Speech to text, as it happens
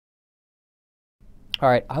All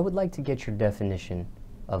right, I would like to get your definition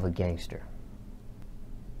of a gangster.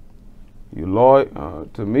 You loyal.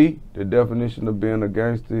 To me, the definition of being a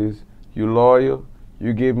gangster is you loyal,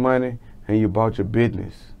 you get money, and you about your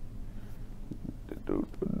business.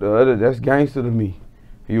 The other, that's gangster to me.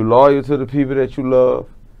 You loyal to the people that you love.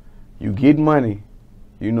 You get money.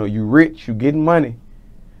 You know, you rich, you getting money.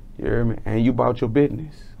 You hear me? And you about your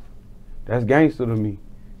business. That's gangster to me.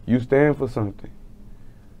 You stand for something.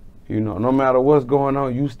 You know, no matter what's going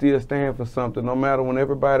on, you still stand for something. No matter when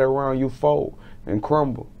everybody around you fold and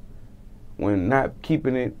crumble. When not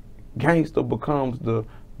keeping it gangster becomes the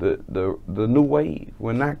new wave.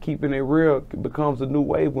 When not keeping it real becomes a new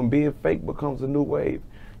wave. When being fake becomes a new wave.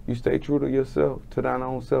 You stay true to yourself. To thine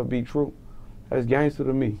own self be true. That's gangster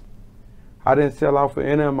to me. I didn't sell out for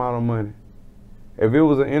any amount of money. If it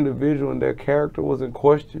was an individual and their character was in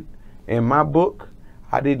question, in my book,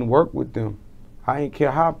 I didn't work with them. I didn't care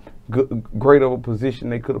how great of a position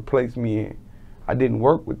they could have placed me in. I didn't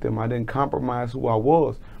work with them. I didn't compromise who I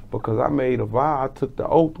was because I made a vow. I took the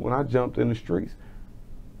oath when I jumped in the streets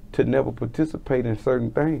to never participate in certain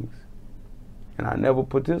things. And I never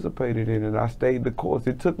participated in it. I stayed the course.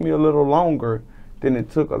 It took me a little longer than it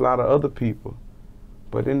took a lot of other people.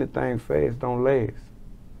 But anything fast don't last.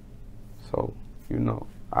 So, you know,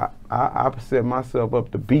 I set myself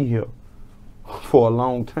up to be here for a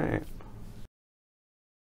long time.